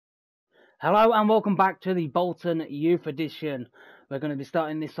Hello and welcome back to the Bolton Youth Edition. We're going to be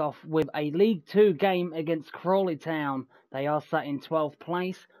starting this off with a League 2 game against Crawley Town. They are sat in 12th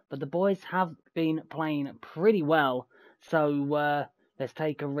place, but the boys have been playing pretty well. So let's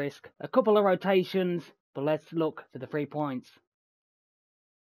take a risk. A couple of rotations, but let's look to the 3 points.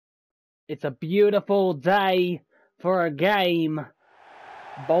 It's a beautiful day for a game.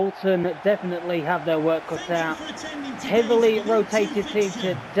 Bolton definitely have their work cut out. Heavily rotated team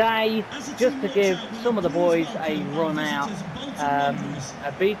today, just to give some of the boys a run out.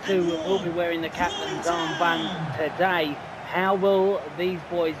 A B2 will be wearing the captain's armband today. How will these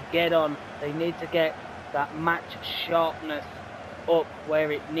boys get on? They need to get that match sharpness up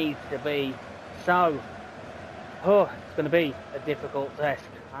where it needs to be. So, it's going to be a difficult test.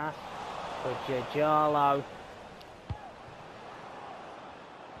 Pass for Giorgio.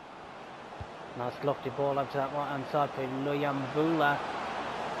 Nice lofty ball up to that right hand side for Luyambula.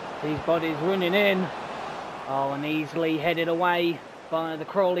 These bodies running in. Oh, and easily headed away by the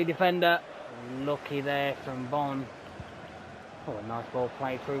Crawley defender. Lucky there from Bon. Oh, a nice ball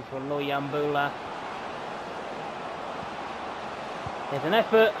played through for Luyambula. There's an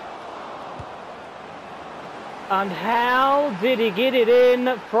effort. And how did he get it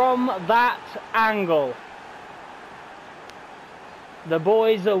in from that angle? The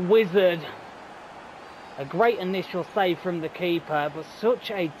boys are wizard. A great initial save from the keeper, but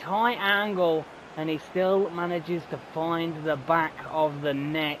such a tight angle, and he still manages to find the back of the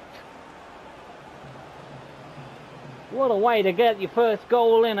net. What a way to get your first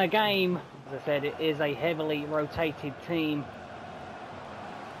goal in a game. As I said, it is a heavily rotated team.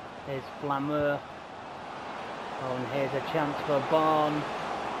 There's Flameur. Oh, and here's a chance for Barn.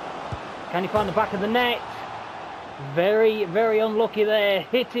 Can he find the back of the net? Very, very unlucky there,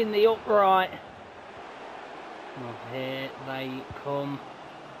 hitting the upright. Well, here they come.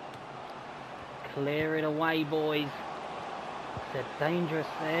 Clear it away, boys. It's a dangerous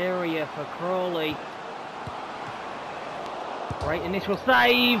area for Crawley. Great initial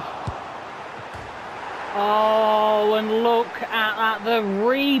save. Oh, and look at that. The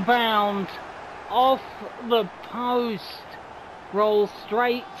rebound off the post. Rolls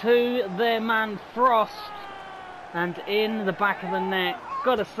straight to their man Frost. And in the back of the net.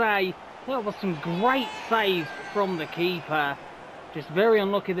 Gotta say, that was some great saves from the keeper. Just very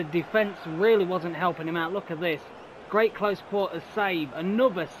unlucky. The defence really wasn't helping him out. Look at this. Great close quarters save.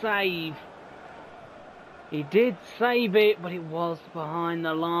 Another save. He did save it, but it was behind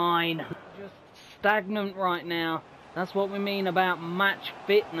the line. Just stagnant right now. That's what we mean about match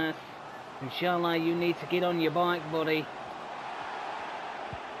fitness. Inshallah, you need to get on your bike, buddy.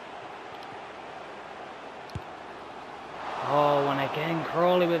 Oh, and again,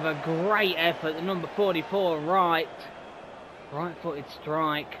 Crawley with a great effort. The number 44, right-footed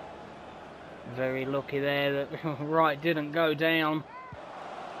strike. Very lucky there that right didn't go down.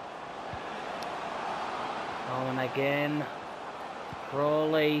 Oh, and again,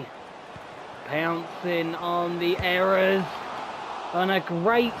 Crawley pouncing on the errors. And a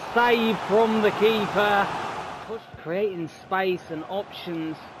great save from the keeper. Creating space and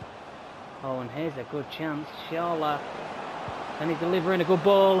options. Oh, and here's a good chance. Sharla. And he's delivering a good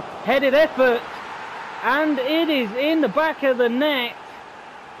ball. Headed effort. And it is in the back of the net.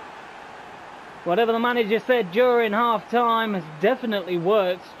 Whatever the manager said during half-time has definitely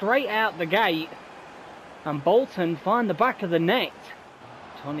worked. Straight out the gate. And Bolton find the back of the net.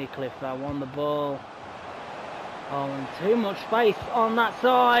 Tunnicliffe that won the ball. Oh, and too much space on that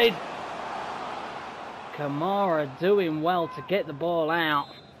side. Kamara doing well to get the ball out.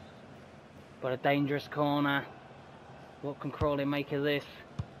 But a dangerous corner. What can Crawley make of this?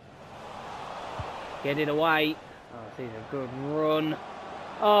 Get it away. Oh, this is a good run.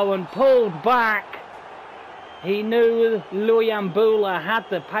 Oh, and pulled back. He knew Luyambula had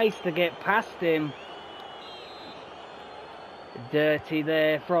the pace to get past him. Dirty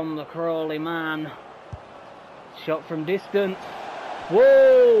there from the Crawley man. Shot from distance.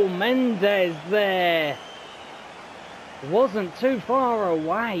 Whoa, Mendes there. Wasn't too far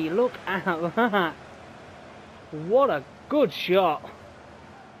away. Look at that. What a good shot.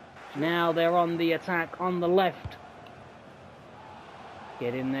 Now they're on the attack on the left.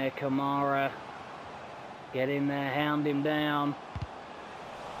 Get in there, Kamara. Get in there, hound him down.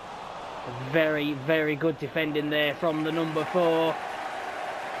 Very, very good defending there from the number 4.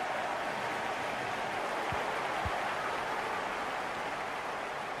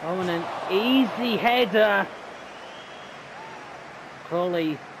 Oh, and an easy header.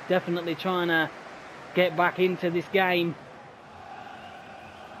 Crawley definitely trying to get back into this game.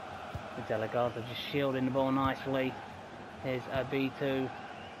 Delagata just shielding the ball nicely. Here's a B2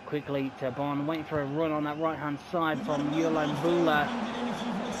 quickly to Bond, waiting for a run on that right-hand side from Yulambula.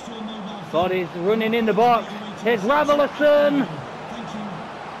 Body's running in the box. Here's Ravelisson.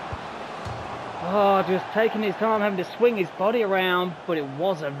 Oh, just taking his time, having to swing his body around, but it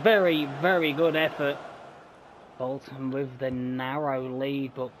was a very, very good effort. Bolton with the narrow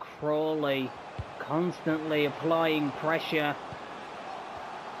lead, but Crawley constantly applying pressure.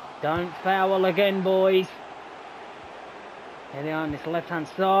 Don't foul again, boys. Here they are on this left-hand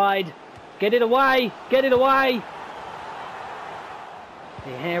side. Get it away! Get it away!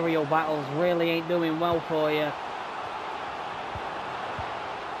 The aerial battles really ain't doing well for you.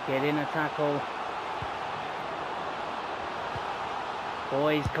 Get in a tackle.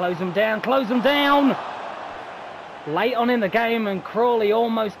 Boys, close them down, close them down! Late on in the game and Crawley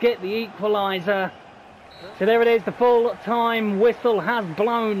almost get the equaliser. So there it is, the full-time whistle has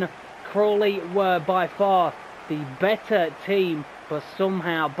blown. Crawley were by far the better team, but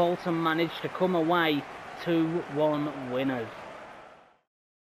somehow Bolton managed to come away 2-1 winners.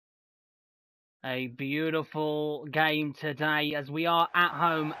 A beautiful game today as we are at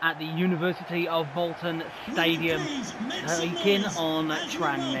home at the University of Bolton Stadium taking on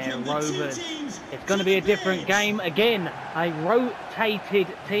Tranmere Rovers. It's going to be a different game again, a rotated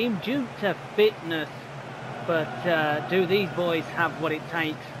team due to fitness, but do these boys have what it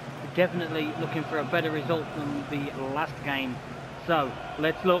takes? Definitely looking for a better result than the last game. So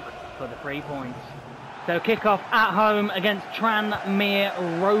let's look for the 3 points. So kick-off at home against Tranmere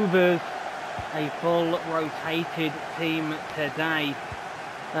Rovers. A full rotated team today.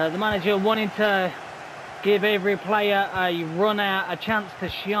 The manager wanting to give every player a run out, a chance to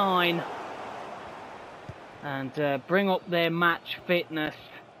shine and bring up their match fitness.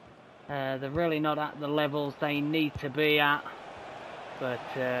 They're really not at the levels they need to be at, but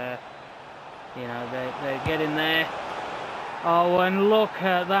you know, they're getting there. Oh, and look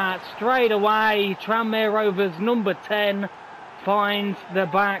at that, straight away Tranmere Rovers number 10 finds the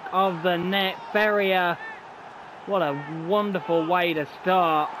back of the net. Ferrier, what a wonderful way to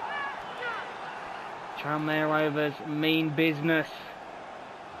start. Tranmere Rovers mean business.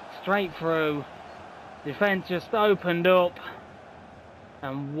 Straight through. Defence just opened up.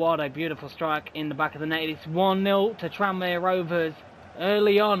 And what a beautiful strike in the back of the net. It's 1-0 to Tranmere Rovers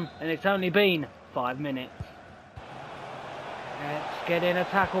early on, and it's only been 5 minutes. Let's get in a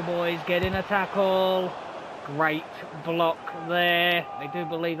tackle, boys. Get in a tackle. Great block there. I do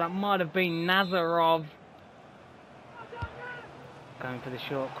believe that might have been Nazarov. Going for the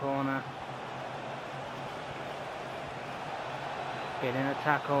short corner. Get in a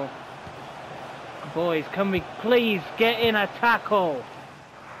tackle. Boys, can we please get in a tackle?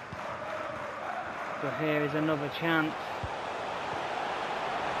 So here is another chance.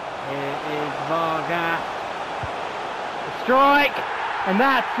 Here is Vargas. The strike! And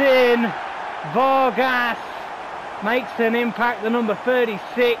that's in. Vargas makes an impact, the number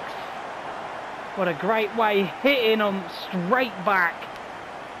 36. What a great way, hitting them straight back.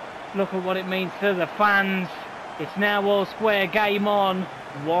 Look at what it means to the fans. It's now all square, game on.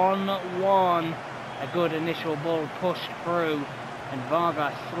 1-1. A good initial ball pushed through, and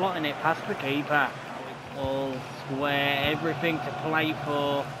Vargas slotting it past the keeper. It's all square, everything to play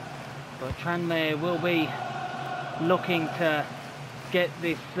for. But Tranmere will be looking to get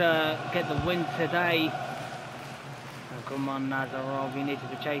this, get the win today. Oh, come on, Nazarov, you need to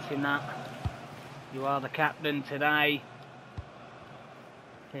be chasing that. You are the captain today.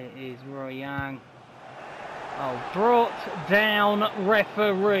 It is Roy Young. Oh, brought down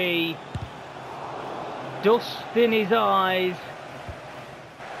referee. Dust in his eyes.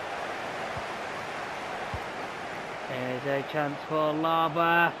 There's a chance for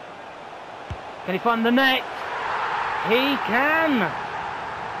Laba. Can he find the net? He can.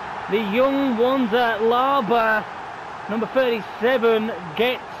 The young ones at Laba, number 37,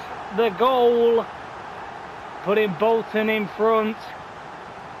 gets the goal, putting Bolton in front.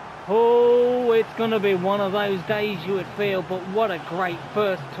 Oh, it's going to be one of those days, you would feel, but what a great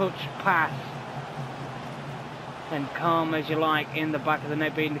first touch pass. And calm as you like in the back of the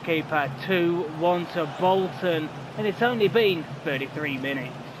net, being the keeper. 2-1 to Bolton, and it's only been 33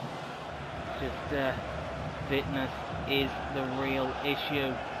 minutes. Just fitness is the real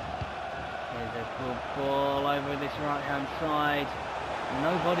issue. There's a good ball over this right hand side.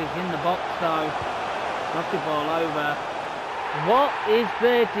 Nobody's in the box though. Knocked the ball over. What is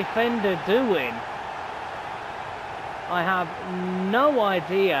their defender doing? I have no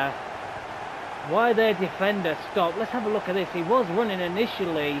idea why their defender stopped. Let's have a look at this. He was running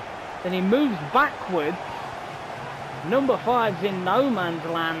initially, then he moves backwards. Number 5's in no man's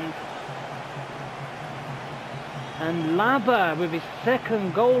land. And Laba with his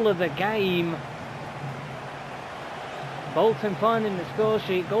second goal of the game. Bolton finding the score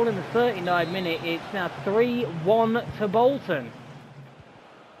sheet, goal in the 39th minute. It's now 3-1 to Bolton.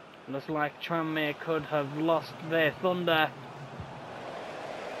 Looks like Tranmere could have lost their thunder.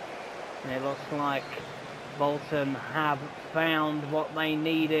 It looks like Bolton have found what they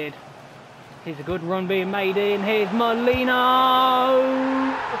needed. Here's a good run being made in. Here's Molino.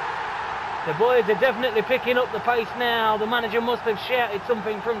 The boys are definitely picking up the pace now. The manager must have shouted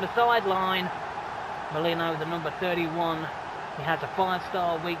something from the sideline. Molino, the number 31. He has a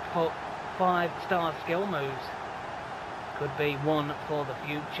 5-star weak foot, 5-star skill moves. Could be one for the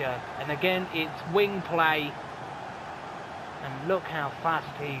future. And again, it's wing play. And look how fast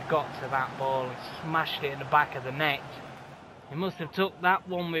he got to that ball and smashed it in the back of the net. He must have took that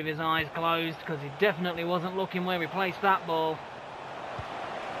one with his eyes closed, because he definitely wasn't looking where he placed that ball.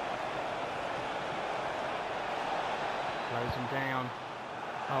 Slows him down.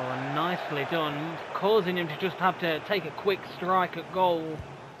 Oh, and nicely done, causing him to just have to take a quick strike at goal.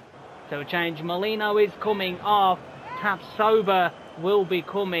 So a change. Molino is coming off. Tapsoba will be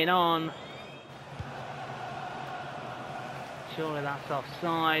coming on. Surely that's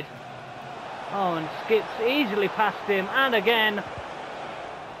offside. Oh, and skips easily past him, and again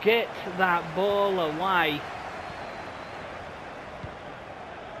gets that ball away.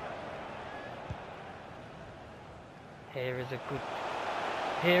 Here is a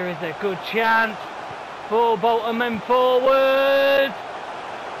good chance for Bolton, men forward.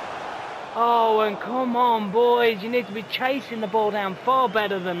 Oh, and come on, boys, you need to be chasing the ball down far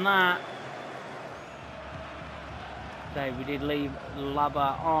better than that. So we did leave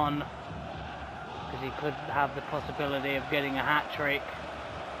Laba on, because he could have the possibility of getting a hat-trick.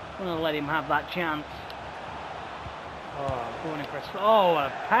 I'm going to let him have that chance. Oh, going for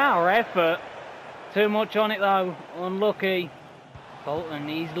a power effort. Too much on it though, unlucky. Bolton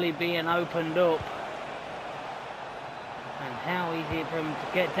easily being opened up. And how easy for him to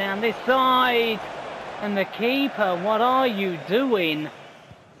get down this side. And the keeper, what are you doing?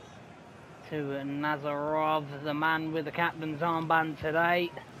 To Nazarov, the man with the captain's armband today.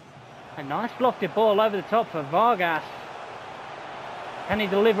 A nice lofted ball over the top for Vargas. Can he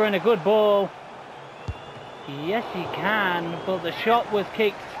deliver in a good ball? Yes, he can, but the shot was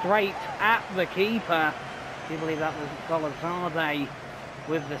kicked straight at the keeper. I do believe that was Golazade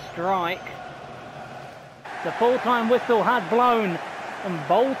with the strike. The full-time whistle had blown, and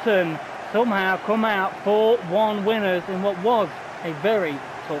Bolton somehow come out 4-1 winners in what was a very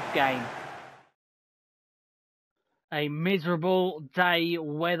tough game. A miserable day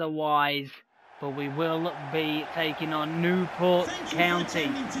weather-wise, but we will be taking on Newport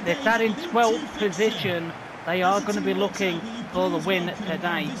County. They're sat in 12th position. They are going to be looking for the win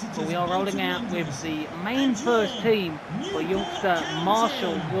today, but we are rolling out with the main first team. But youngster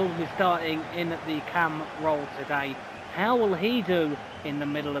Marshall will be starting in the cam role today. How will he do in the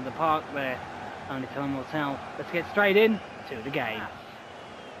middle of the park there? Only time will tell. Let's get straight in to the game.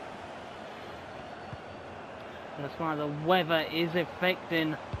 That's why the weather is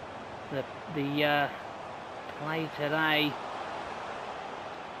affecting the play today.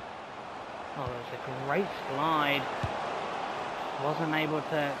 Oh, it was a great slide. Wasn't able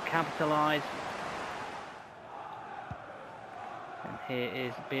to capitalise. And here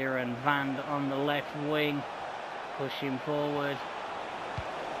is Bieran Vand on the left wing, pushing forward.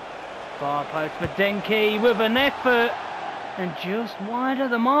 Far post for Denke with an effort, and just wide of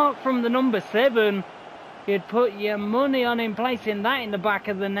the mark from the number 7. You'd put your money on him placing that in the back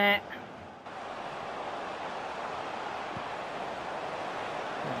of the net.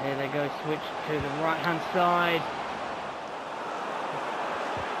 And here they go, switch to the right hand side.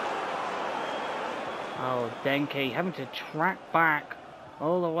 Oh, Denke having to track back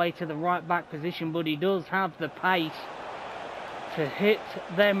all the way to the right back position, but he does have the pace to hit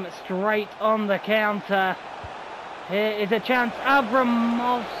them straight on the counter. Here is a chance,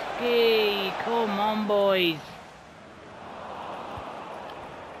 Abramovsky, come on boys.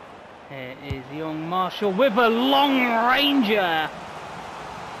 Here is young Marshall with a long ranger.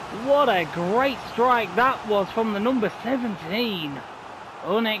 What a great strike that was from the number 17.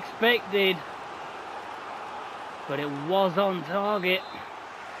 Unexpected, but it was on target.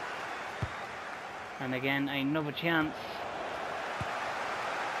 And again, another chance.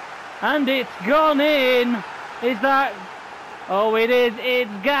 And it's gone in. Is that... Oh, it is.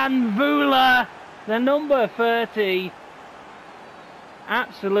 It's Ganvula, the number 30.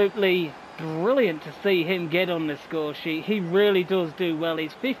 Absolutely brilliant to see him get on the score sheet. He really does do well.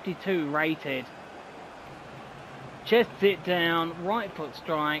 He's 52 rated. Chests it down, right foot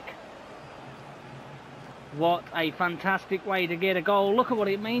strike. What a fantastic way to get a goal. Look at what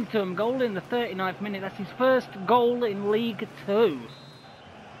it means to him. Goal in the 39th minute. That's his first goal in League Two.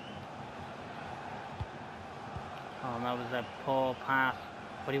 Oh, that was a poor pass.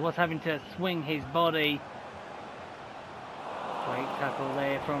 But he was having to swing his body. Great tackle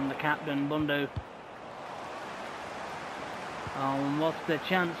there from the captain, Bundu. Oh, and what's the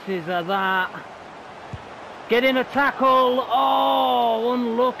chances of that? Getting a tackle. Oh,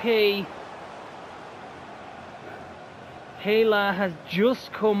 unlucky. Healer has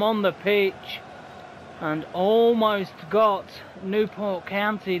just come on the pitch and almost got Newport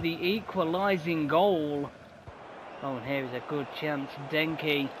County the equalising goal. Oh, and here is a good chance.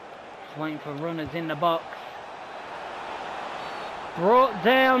 Denke just waiting for runners in the box. Brought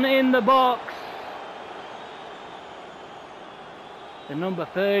down in the box. The number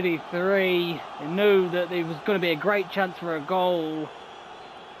 33 knew that there was going to be a great chance for a goal.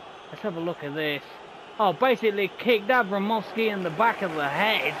 Let's have a look at this. Oh, basically kicked Abramovsky in the back of the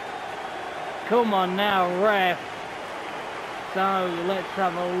head. Come on now, ref. So let's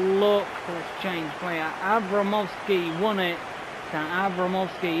have a look. Let's change player. Abramovsky won it. So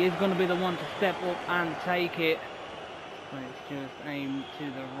Abramovsky is going to be the one to step up and take it. Let's just aim to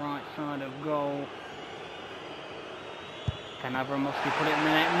the right side of goal. Can Abramovsky put it in the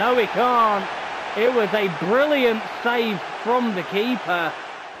net? No, he can't. It was a brilliant save from the keeper.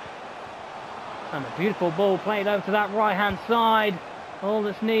 And a beautiful ball played over to that right-hand side. All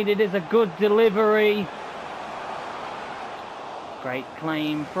that's needed is a good delivery. Great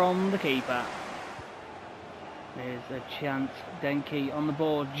claim from the keeper. There's a chance. Denke on the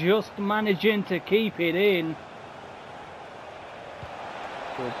board, just managing to keep it in.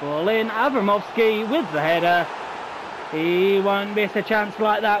 Good ball in. Abramovsky with the header. He won't miss a chance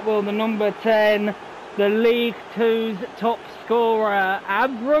like that, will the number 10, the League Two's top scorer,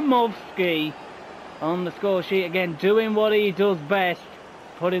 Abramovsky. On the score sheet again, doing what he does best,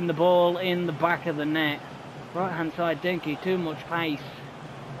 putting the ball in the back of the net. Right hand side, Denke, too much pace.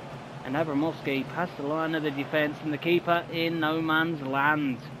 And Abramovsky past the line of the defence and the keeper in no man's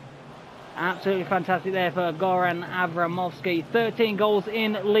land. Absolutely fantastic there for Goran Abramovsky. 13 goals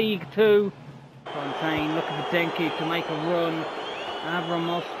in League Two. Fontaine looking for Denke to make a run.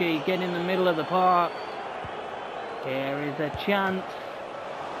 Abramovsky getting in the middle of the park. Here is a chance.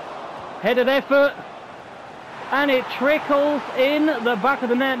 Headed effort. And it trickles in the back of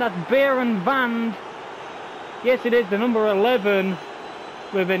the net. That's Beren Vand. Yes, it is the number 11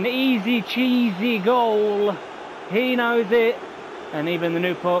 with an easy, cheesy goal. He knows it. And even the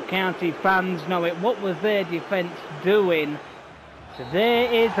Newport County fans know it. What was their defence doing? So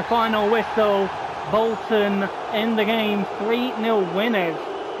there is the final whistle. Bolton in the game, 3-0 winners.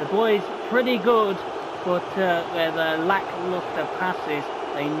 The boys pretty good, but with the lackluster passes,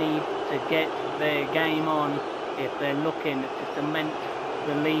 they need to get their game on if they're looking to cement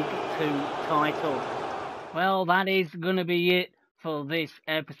the League Two title. Well, that is going to be it for this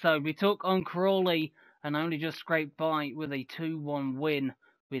episode. We took on Crawley and only just scraped by with a 2-1 win.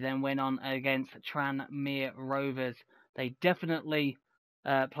 We then went on against Tranmere Rovers. They definitely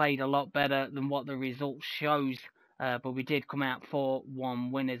played a lot better than what the result shows, but we did come out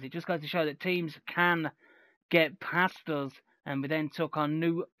 4-1 winners. It just goes to show that teams can get past us, and we then took on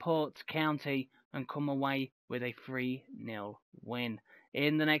Newport County and come away with a 3-0 win.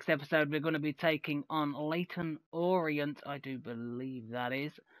 In the next episode, we're going to be taking on Leyton Orient, I do believe that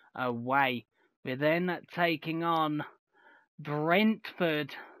is, away. We're then taking on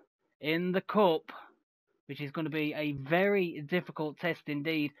Brentford in the Cup, which is going to be a very difficult test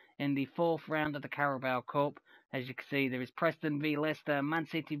indeed in the 4th round of the Carabao Cup. As you can see, there is Preston v Leicester, Man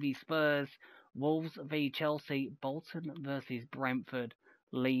City v Spurs, Wolves v Chelsea, Bolton versus Brentford,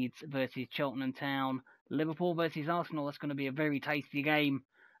 Leeds versus Cheltenham Town, Liverpool versus Arsenal. That's going to be a very tasty game.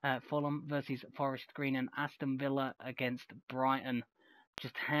 Fulham versus Forest Green, and Aston Villa against Brighton.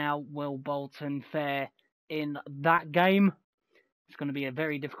 Just how will Bolton fare in that game? It's going to be a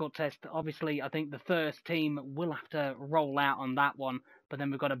very difficult test. Obviously, I think the first team will have to roll out on that one. But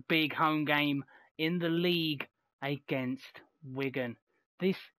then we've got a big home game in the league against Wigan.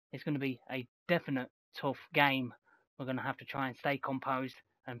 This is going to be a definite tough game. We're going to have to try and stay composed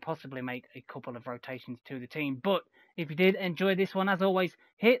and possibly make a couple of rotations to the team. But if you did enjoy this one, as always,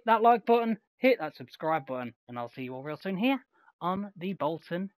 hit that like button, hit that subscribe button, and I'll see you all real soon here on the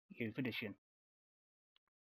Bolton Youth Edition.